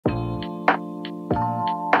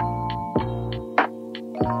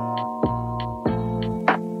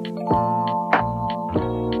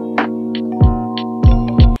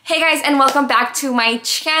guys, and welcome back to my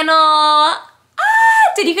channel.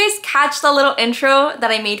 Did you guys catch the little intro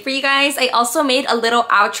that I made for you guys? I also made a little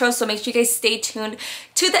outro, so make sure you guys stay tuned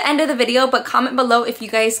to the end of the video, but comment below if you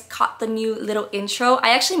guys caught the new little intro.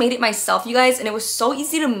 I actually made it myself, you guys, and it was so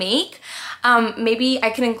easy to make. Maybe I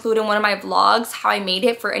can include in one of my vlogs how I made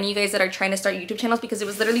it for any of you guys that are trying to start YouTube channels, because it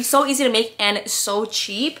was literally so easy to make and so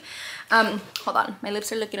cheap. Hold on, my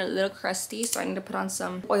lips are looking a little crusty, so I need to put on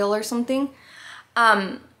some oil or something.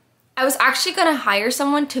 I was actually gonna hire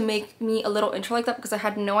someone to make me a little intro like that because I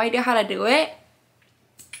had no idea how to do it.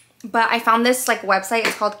 But I found this like website,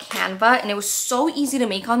 it's called Canva, and it was so easy to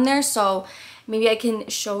make on there. So maybe I can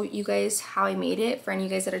show you guys how I made it for any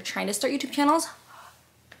of you guys that are trying to start YouTube channels.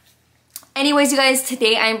 Anyways, you guys,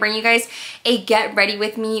 today I'm bringing you guys a get ready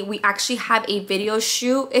with me. We actually have a video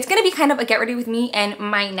shoot. It's gonna be kind of a get ready with me and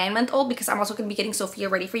my 9-month-old, because I'm also gonna be getting Sophia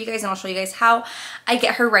ready for you guys, and I'll show you guys how I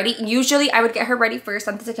get her ready. Usually I would get her ready first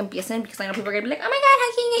antes de que empiecen, because I know people are gonna be like, oh my god,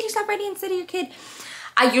 how can you get yourself ready instead of your kid?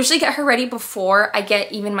 I usually get her ready before I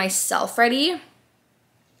get even myself ready.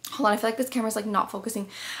 Hold on, I feel like this camera's like not focusing.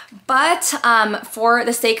 But for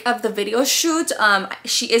the sake of the video shoot,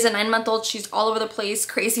 she is a 9-month-old. She's all over the place,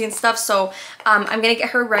 crazy and stuff. So I'm gonna get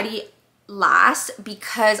her ready last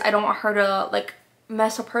because I don't want her to like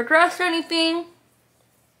mess up her dress or anything.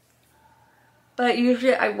 But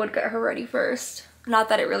usually I would get her ready first. Not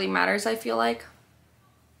that it really matters, I feel like.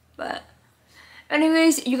 But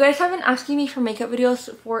anyways, you guys have been asking me for makeup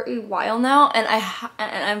videos for a while now, and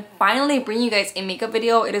I'm finally bringing you guys a makeup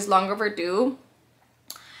video. It is long overdue.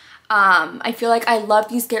 I feel like I love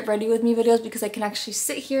these get ready with me videos because I can actually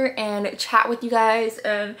sit here and chat with you guys,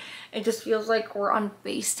 and it just feels like we're on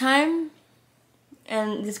FaceTime.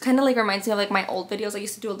 And this kind of like reminds me of like my old videos. I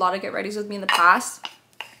used to do a lot of get readies with me in the past.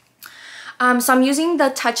 So I'm using the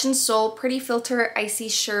Touch in Sol Pretty Filter Icy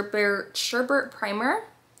Sherbet Primer.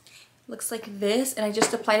 Looks like this, and I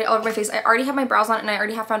just applied it all over my face. I already have my brows on and I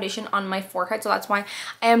already have foundation on my forehead, so that's why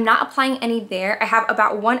I am not applying any there. I have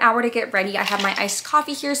about 1 hour to get ready. I have my iced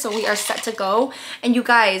coffee here, so we are set to go. And you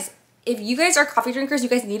guys, if you guys are coffee drinkers, you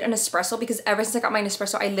guys need an espresso, because ever since I got my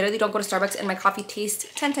espresso, I literally don't go to Starbucks and my coffee tastes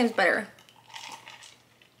 10 times better.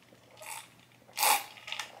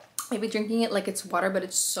 Maybe drinking it like it's water, but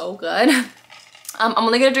it's so good. I'm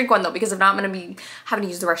only gonna drink one though, because if not, I'm gonna be having to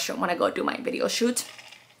use the restroom when I go do my video shoot.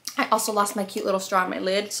 I also lost my cute little straw on my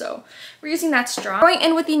lid, so we're using that straw. Going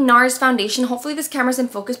in with the NARS foundation. Hopefully this camera's in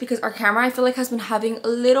focus, because our camera I feel like has been having a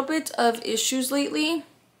little bit of issues lately.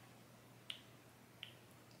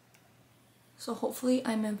 So hopefully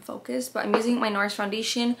I'm in focus, but I'm using my NARS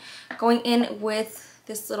foundation. Going in with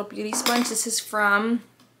this little beauty sponge.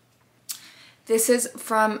 This is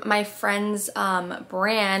from my friend's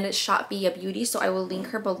brand, Shot Via Beauty, so I will link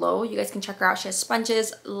her below. You guys can check her out. She has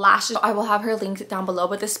sponges, lashes. I will have her linked down below,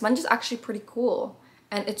 but this sponge is actually pretty cool,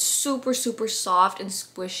 and it's super soft and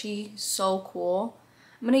squishy. So cool.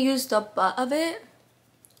 I'm gonna use the butt of it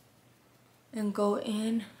and go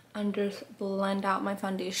in and just blend out my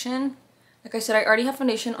foundation. Like I said, I already have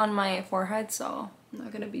foundation on my forehead, so I'm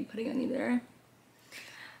not gonna be putting any there.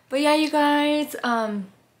 But yeah, you guys,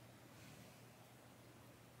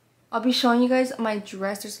 I'll be showing you guys my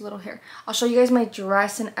dress. There's a little hair. I'll show you guys my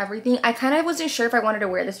dress and everything. I kind of wasn't sure if I wanted to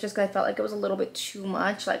wear this just because I felt like it was a little bit too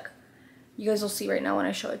much. Like, you guys will see right now when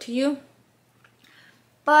I show it to you.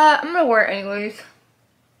 But I'm going to wear it anyways.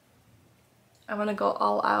 I want to go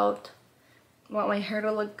all out. I want my hair to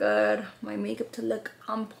look good. My makeup to look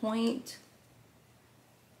on point.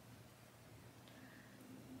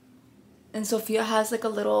 And Sophia has like a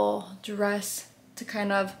little dress to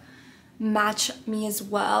kind of match me as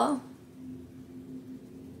well,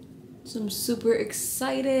 so I'm super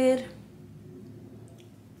excited.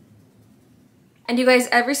 And you guys,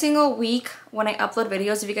 every single week when I upload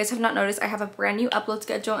videos, if you guys have not noticed, I have a brand new upload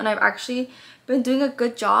schedule, and I've actually been doing a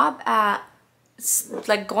good job at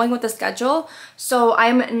like going with the schedule. So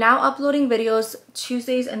I'm now uploading videos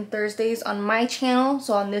Tuesdays and Thursdays on my channel,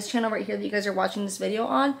 so on this channel right here that you guys are watching this video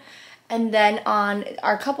on. And then on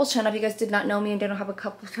our couples channel, if you guys did not know me and didn't have a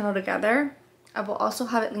couples channel together, I will also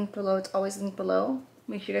have it linked below. It's always linked below.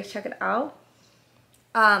 Make sure you guys check it out.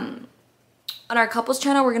 On our couples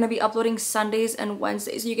channel, we're going to be uploading Sundays and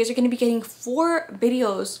Wednesdays. So you guys are going to be getting 4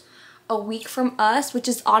 videos a week from us, which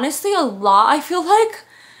is honestly a lot, I feel like.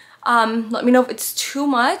 Let me know if it's too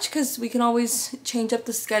much, because we can always change up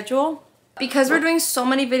the schedule. Because we're doing so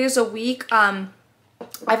many videos a week,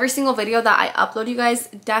 every single video that I upload, you guys,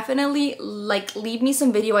 definitely like leave me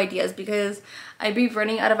some video ideas, because I'd be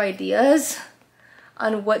running out of ideas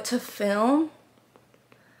on what to film.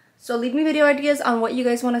 So leave me video ideas on what you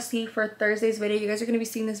guys want to see for Thursday's video. You guys are going to be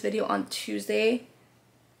seeing this video on Tuesday.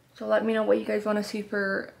 So let me know what you guys want to see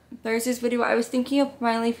for Thursday's video. I was thinking of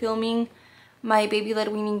finally filming my baby led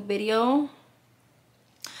weaning video.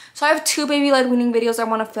 So I have 2 baby led weaning videos I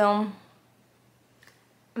want to film.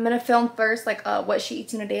 I'm gonna film first like what she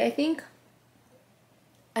eats in a day, I think,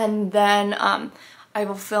 and then I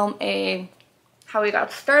will film a how we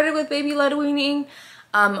got started with baby led weaning,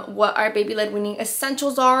 what our baby led weaning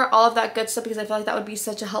essentials are, all of that good stuff, because I feel like that would be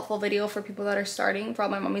such a helpful video for people that are starting, for all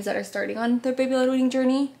my mommies that are starting on their baby led weaning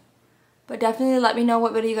journey. But definitely let me know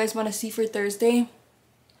what video you guys want to see for Thursday.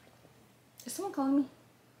 Is someone calling me?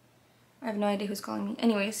 I have no idea who's calling me.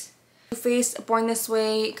 Anyways, Too Faced Born This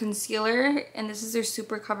Way concealer, and this is their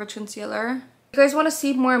super coverage concealer. If you guys want to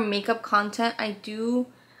see more makeup content, I do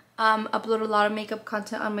upload a lot of makeup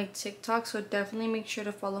content on my TikTok, so definitely make sure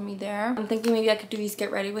to follow me there. I'm thinking maybe I could do these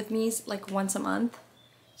get ready with me's like once a month,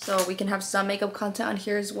 so we can have some makeup content on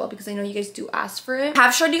here as well, because I know you guys do ask for it. I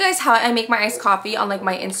have showed you guys how I make my iced coffee on like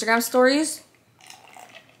my Instagram stories,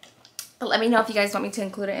 but let me know if you guys want me to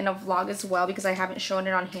include it in a vlog as well, because I haven't shown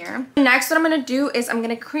it on here. Next, what I'm gonna do is I'm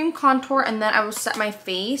gonna cream contour, and then I will set my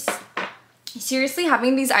face. Seriously,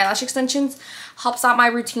 having these eyelash extensions helps out my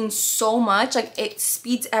routine so much. Like, it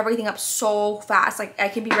speeds everything up so fast. Like, I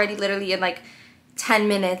can be ready literally in like 10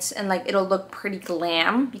 minutes and like it'll look pretty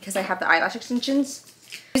glam because I have the eyelash extensions.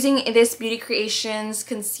 Using this Beauty Creations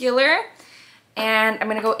concealer, and I'm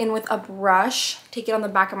gonna go in with a brush, take it on the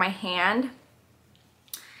back of my hand,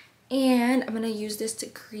 and I'm gonna use this to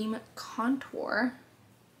cream contour.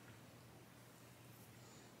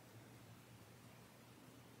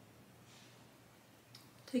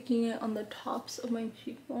 Taking it on the tops of my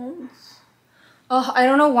cheekbones. Oh, I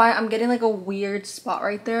don't know why I'm getting like a weird spot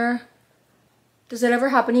right there. Does it ever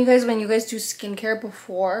happen to you guys when you guys do skincare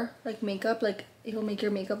before like makeup? Like, it'll make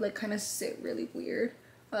your makeup like kind of sit really weird.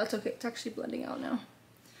 Oh, that's okay. It's actually blending out now.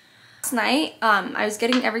 Last night, I was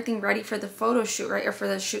getting everything ready for the photo shoot, right? Or for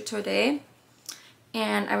the shoot today.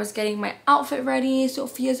 And I was getting my outfit ready,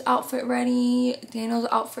 Sophia's outfit ready, Daniel's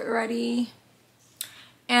outfit ready.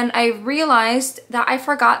 And I realized that I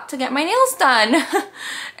forgot to get my nails done.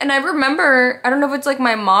 And I remember, I don't know if it's like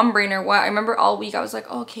my mom brain or what, I remember all week I was like,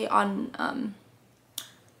 oh, okay, on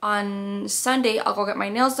Sunday I'll go get my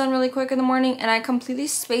nails done really quick in the morning, and I completely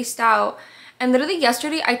spaced out. And literally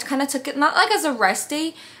yesterday I kind of took it not like as a rest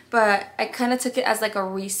day, but I kind of took it as like a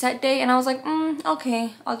reset day, and I was like,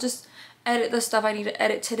 okay, I'll just edit the stuff I need to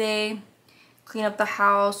edit today, clean up the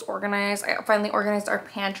house, organize. I finally organized our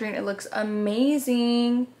pantry and it looks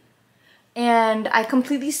amazing. And I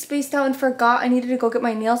completely spaced out and forgot I needed to go get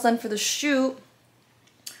my nails done for the shoot.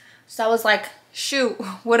 So I was like, shoot,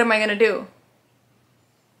 what am I gonna do?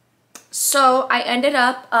 So I ended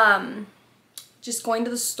up just going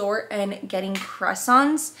to the store and getting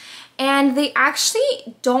press-ons, and they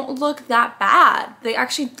actually don't look that bad. They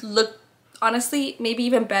actually look, honestly, maybe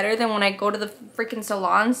even better than when I go to the freaking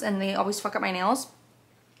salons and they always fuck up my nails.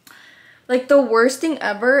 Like, the worst thing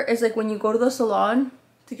ever is like when you go to the salon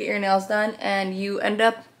to get your nails done and you end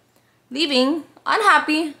up leaving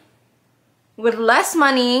unhappy with less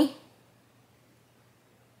money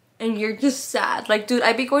and you're just sad. Like, dude,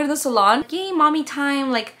 I'd be going to the salon, yay, mommy time,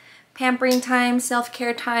 like pampering time,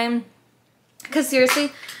 self-care time. Because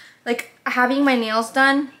seriously, like, having my nails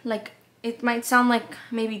done, like, it might sound like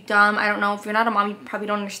maybe dumb. I don't know. If you're not a mom, you probably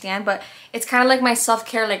don't understand. But it's kind of like my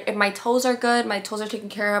self-care. Like, if my toes are good, my toes are taken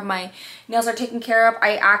care of, my nails are taken care of,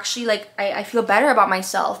 I actually, like, I feel better about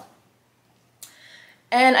myself.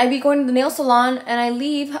 And I'd be going to the nail salon and I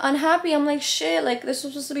leave unhappy. I'm like, shit, like, this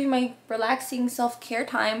was supposed to be my relaxing self-care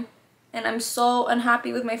time. And I'm so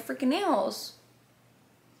unhappy with my freaking nails.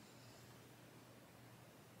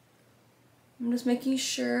 I'm just making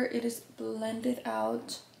sure it is blended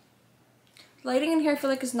out. Lighting in here I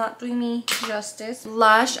feel like is not doing me justice.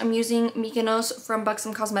 Blush, I'm using Mykonos from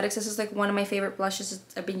Buxom Cosmetics. This is like one of my favorite blushes.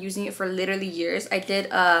 I've been using it for literally years. I did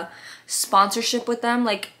a sponsorship with them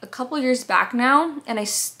like a couple years back now, and I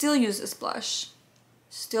still use this blush.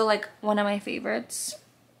 Still like one of my favorites.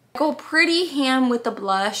 I go pretty ham with the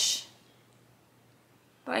blush,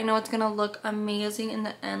 but I know it's gonna look amazing in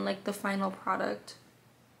the end, like the final product.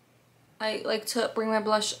 I like to bring my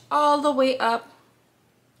blush all the way up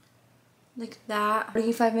like that.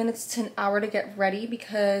 45 minutes to an hour to get ready,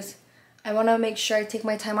 because I want to make sure I take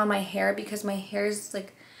my time on my hair, because my hair is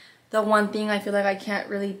like the one thing I feel like I can't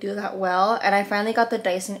really do that well. And I finally got the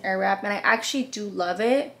Dyson Airwrap and I actually do love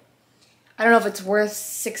it. I don't know if it's worth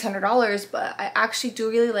 $600, but I actually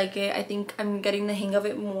do really like it. I think I'm getting the hang of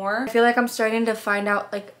it more. I feel like I'm starting to find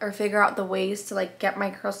out like, or figure out the ways to like get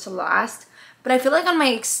my curls to last. But I feel like on my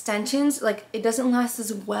extensions, like, it doesn't last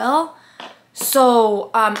as well.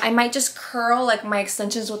 So I might just curl like my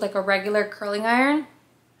extensions with like a regular curling iron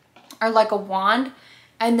or like a wand,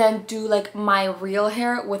 and then do like my real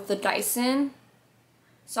hair with the Dyson.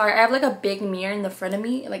 Sorry, I have like a big mirror in the front of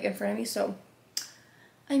me, like in front of me, so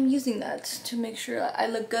I'm using that to make sure I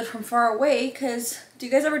look good from far away. Because do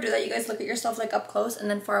you guys ever do that? You guys look at yourself like up close and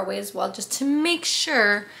then far away as well, just to make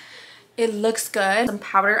sure it looks good. Some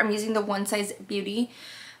powder. I'm using the One Size Beauty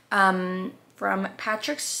from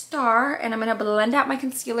Patrick Starr, and I'm gonna blend out my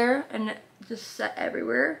concealer and just set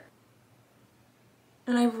everywhere.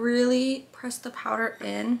 And I really press the powder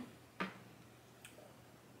in.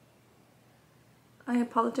 I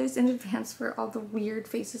apologize in advance for all the weird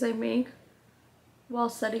faces I make while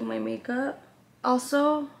setting my makeup.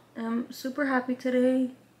 Also, I'm super happy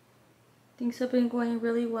today. Things have been going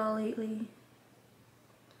really well lately.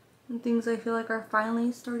 And things I feel like are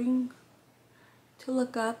finally starting to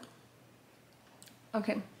look up.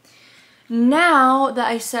 Okay. Now that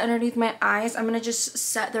I set underneath my eyes, I'm going to just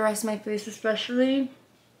set the rest of my face, especially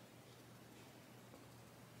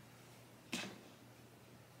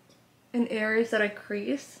in areas that I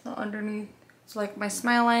crease, not underneath. So like my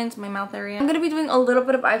smile lines, my mouth area. I'm going to be doing a little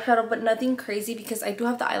bit of eyeshadow, but nothing crazy because I do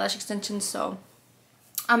have the eyelash extensions. So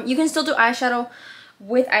you can still do eyeshadow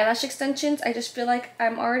with eyelash extensions. I just feel like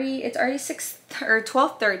it's already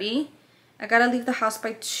 12:30. I gotta leave the house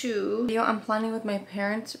by 2. You know, I'm planning with my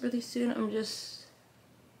parents really soon. I'm just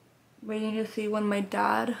waiting to see when my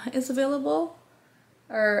dad is available.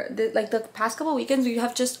 Or like the past couple weekends, we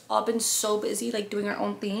have just all been so busy, like doing our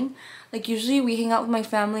own thing. Like usually we hang out with my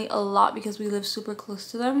family a lot because we live super close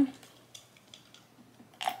to them.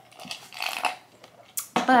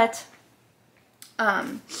 But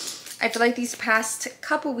I feel like these past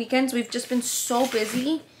couple weekends we've just been so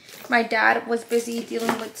busy. My dad was busy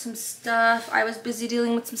dealing with some stuff. I was busy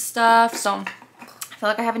dealing with some stuff. So I feel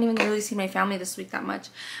like I haven't even really seen my family this week that much.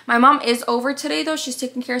 My mom is over today though. She's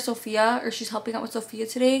taking care of Sophia, or she's helping out with Sophia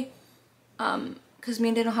today. Because me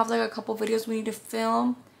and Daniel have like a couple videos we need to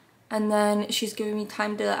film. And then she's giving me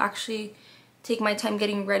time to actually take my time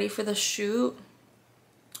getting ready for the shoot.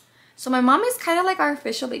 So my mom is kind of like our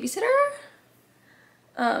official babysitter.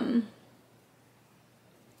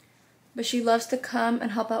 But she loves to come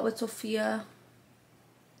and help out with Sophia.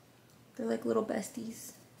 They're like little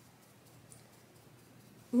besties.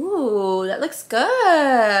 Ooh, that looks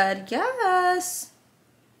good. Yes.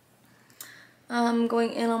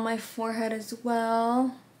 Going in on my forehead as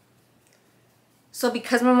well. So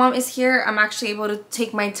because my mom is here, I'm actually able to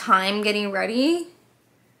take my time getting ready.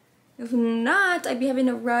 If not, I'd be having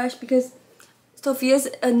to rush because Sophia's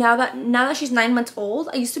now that she's 9 months old,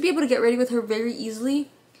 I used to be able to get ready with her very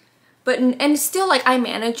easily. But, and still, like, I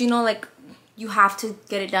manage, you know, like, you have to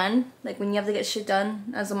get it done. Like, when you have to get shit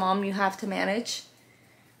done as a mom, you have to manage.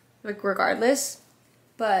 Like, regardless.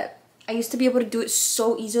 But I used to be able to do it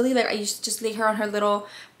so easily. Like, I used to just lay her on her little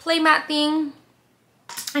playmat thing.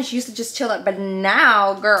 And she used to just chill out. But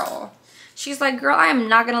now, girl, she's like, girl, I am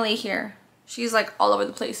not gonna lay here. She's, like, all over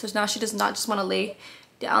the place. So now she does not just want to lay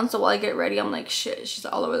down. So while I get ready, I'm like, shit, she's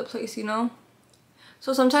all over the place, you know?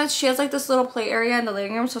 So sometimes she has like this little play area in the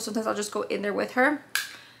living room, so sometimes I'll just go in there with her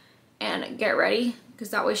and get ready, because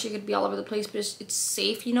that way she could be all over the place, but it's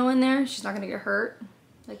safe, you know, in there. She's not gonna get hurt.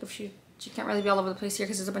 Like if she can't really be all over the place here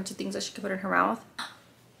because there's a bunch of things that she could put in her mouth.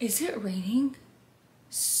 Is it raining?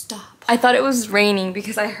 Stop. I thought it was raining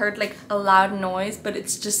because I heard like a loud noise, but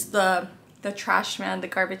it's just the trash man, the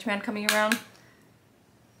garbage man coming around.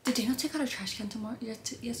 Did Daniel take out a trash can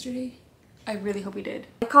yesterday? I really hope he did.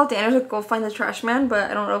 I called Daniel to go find the trash man, but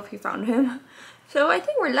I don't know if he found him. So I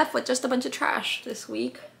think we're left with just a bunch of trash this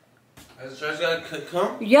week. Has the trash guy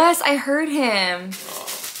come? Yes, I heard him.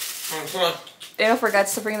 Come on. Daniel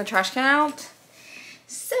forgets to bring the trash can out.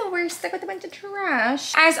 So we're stuck with a bunch of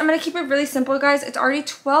trash. Guys, I'm gonna keep it really simple, guys. It's already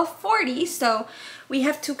 12:40, so we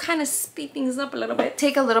have to kind of speed things up a little bit.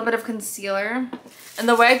 Take a little bit of concealer. And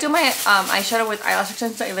the way I do my eyeshadow with eyelash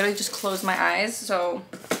extensions, I literally just close my eyes. So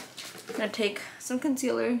I'm gonna take some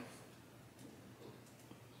concealer,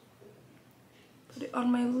 put it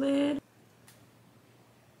on my lid,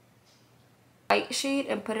 white shade,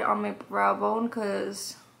 and put it on my brow bone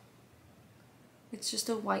because it's just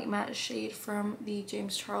a white matte shade from the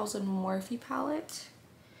James Charles and Morphe palette.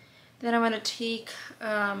 Then I'm gonna take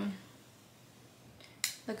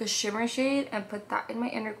like a shimmer shade and put that in my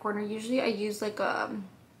inner corner. Usually I use like a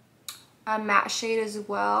matte shade as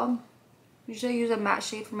well. Usually I use a matte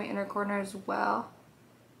shade for my inner corner as well.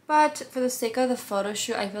 But for the sake of the photo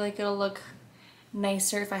shoot, I feel like it'll look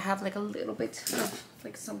nicer if I have like a little bit of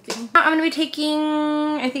like something. Now I'm going to be taking,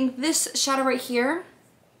 I think, this shadow right here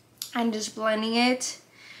and just blending it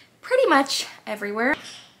pretty much everywhere.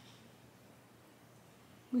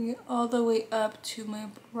 Bring it all the way up to my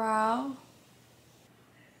brow.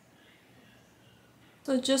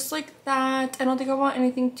 So just like that. I don't think I want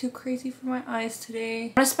anything too crazy for my eyes today.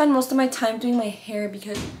 I'm gonna spend most of my time doing my hair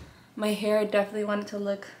because my hair, I definitely want it to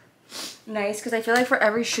look nice, because I feel like for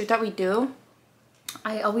every shoot that we do,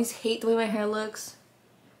 I always hate the way my hair looks,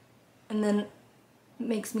 and then it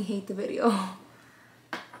makes me hate the video.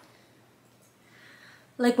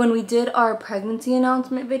 Like when we did our pregnancy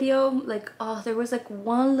announcement video, like, oh, there was like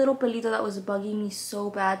one little pelito that was bugging me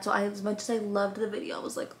so bad. So as much as I loved the video, I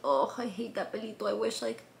was like, oh, I hate that pelito. I wish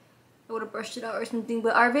like I would have brushed it out or something.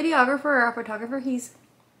 But our videographer or our photographer, he's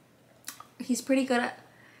pretty good at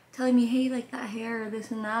telling me, hey, like that hair or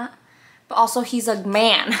this and that. But also he's a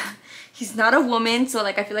man. He's not a woman, so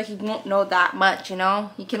like I feel like he won't know that much, you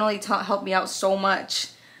know? He can only help me out so much.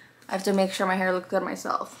 I have to make sure my hair looks good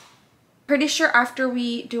myself. Pretty sure after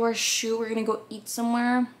we do our shoot, we're gonna go eat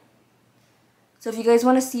somewhere. So if you guys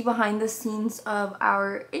want to see behind the scenes of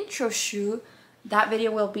our intro shoot, that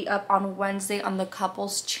video will be up on Wednesday on the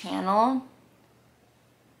couple's channel.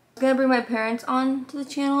 I'm gonna bring my parents on to the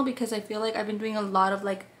channel because I feel like I've been doing a lot of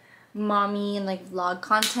like mommy and like vlog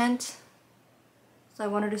content. So I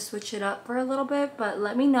wanted to switch it up for a little bit, but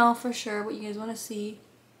let me know for sure what you guys want to see,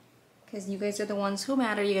 because you guys are the ones who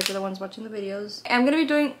matter. You guys are the ones watching the videos. I'm gonna be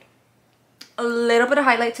doing a little bit of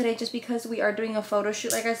highlight today just because we are doing a photo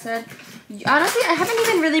shoot, like I said. Honestly, I haven't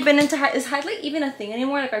even really been into is highlight even a thing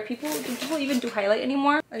anymore? Like, do people even do highlight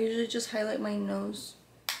anymore? I usually just highlight my nose.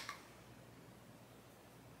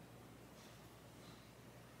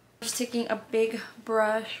 Just taking a big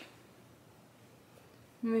brush,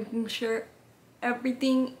 making sure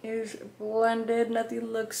everything is blended, nothing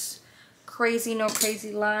looks crazy, no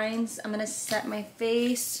crazy lines. I'm gonna set my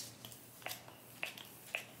face.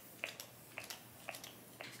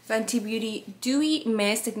 Fenty Beauty Dewy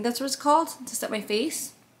Mist, I think that's what it's called, to set my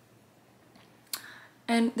face.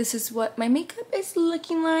 And this is what my makeup is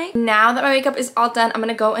looking like. Now that my makeup is all done, I'm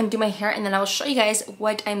gonna go and do my hair, and then I will show you guys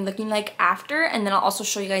what I'm looking like after, and then I'll also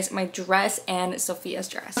show you guys my dress and Sophia's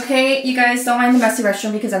dress. Okay, you guys, don't mind the messy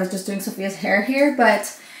restroom because I was just doing Sophia's hair here,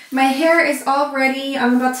 but my hair is all ready.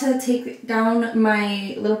 I'm about to take down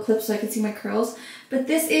my little clip so I can see my curls. But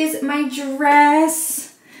this is my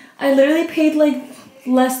dress. I literally paid like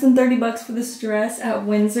less than 30 bucks for this dress at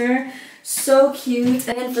Windsor. So cute.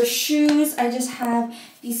 And then for shoes, I just have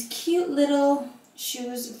these cute little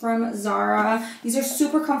shoes from Zara. These are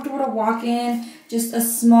super comfortable to walk in. Just a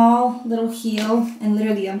small little heel, and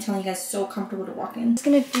literally, I'm telling you guys, so comfortable to walk in. I'm just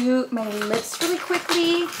gonna do my lips really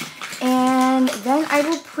quickly, and then I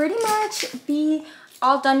will pretty much be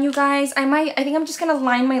all done, you guys. I think I'm just gonna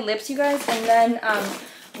line my lips, you guys, and then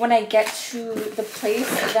when I get to the place,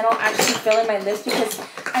 then I'll actually fill in my lips, because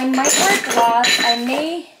I might wear gloss. I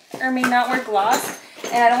may or may not wear gloss,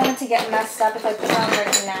 and I don't want it to get messed up if I put it on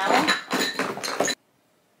right now.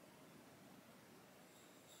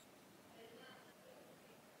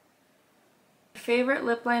 Favorite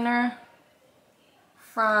lip liner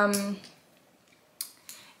from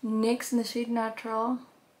NYX in the shade Natural.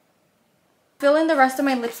 Fill in the rest of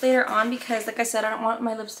my lips later on because, like I said, I don't want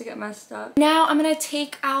my lips to get messed up. Now I'm gonna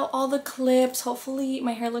take out all the clips. Hopefully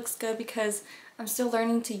my hair looks good because I'm still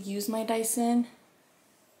learning to use my Dyson.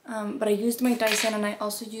 But I used my Dyson, and I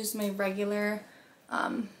also used my regular,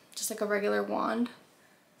 just like a regular wand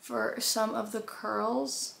for some of the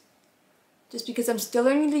curls. Just because I'm still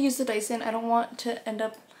learning to use the Dyson, I don't want to end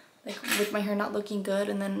up like with my hair not looking good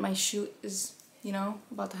and then my shoot is, you know,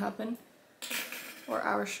 about to happen. Or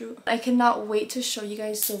our shoot. I cannot wait to show you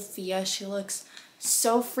guys Sophia. She looks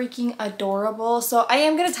so freaking adorable. So I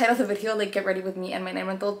am gonna title the video like "Get Ready with Me and My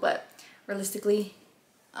 9-month-old," but realistically,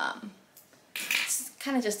 it's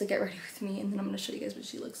kind of just to get ready with me, and then I'm gonna show you guys what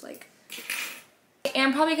she looks like. I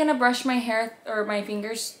am probably gonna brush my hair or my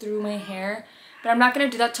fingers through my hair, but I'm not gonna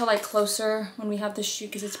do that till like closer when we have the shoot,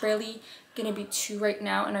 because it's barely gonna be 2 right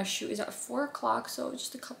now, and our shoot is at 4 o'clock, so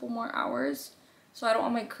just a couple more hours. So I don't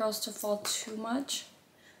want my curls to fall too much.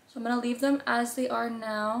 So I'm gonna leave them as they are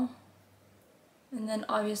now. And then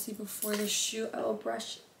obviously before the shoot, I will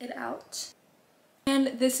brush it out.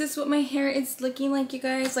 And this is what my hair is looking like, you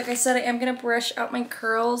guys. Like I said, I am gonna brush out my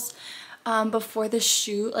curls before the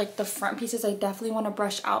shoot. Like the front pieces, I definitely wanna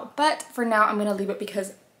brush out. But for now, I'm gonna leave it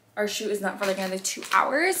because our shoot is not for like another 2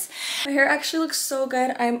 hours. My hair actually looks so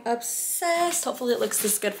good. I'm obsessed. Hopefully it looks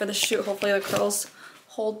this good for the shoot. Hopefully the curls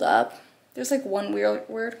hold up. There's like one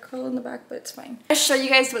weird curl in the back, but it's fine. I'll show you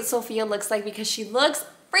guys what Sophia looks like because she looks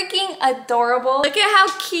freaking adorable. Look at how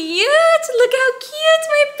cute! Look how cute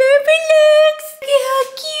my baby looks! Look at how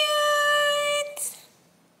cute!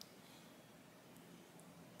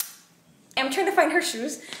 am trying to find her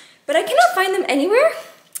shoes, but I cannot find them anywhere.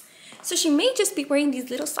 So she may just be wearing these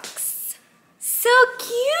little socks. So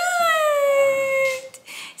cute!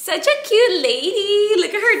 Such a cute lady.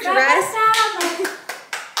 Look at her dress.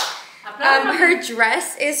 Her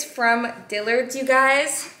dress is from Dillard's, you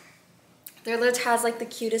guys. Dillard's has like the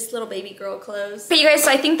cutest little baby girl clothes. Okay, you guys, so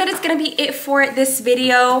I think that is gonna be it for this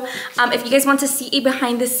video. If you guys want to see a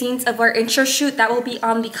behind the scenes of our intro shoot, that will be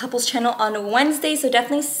on the couples channel on Wednesday, so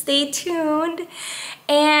definitely stay tuned.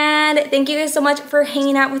 And thank you guys so much for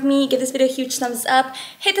hanging out with me. Give this video a huge thumbs up.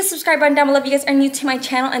 Hit the subscribe button down below if you guys are new to my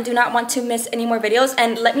channel and do not want to miss any more videos.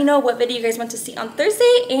 And let me know what video you guys want to see on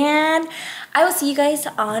Thursday. And I will see you guys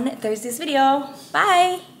on Thursday's video.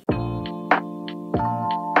 Bye!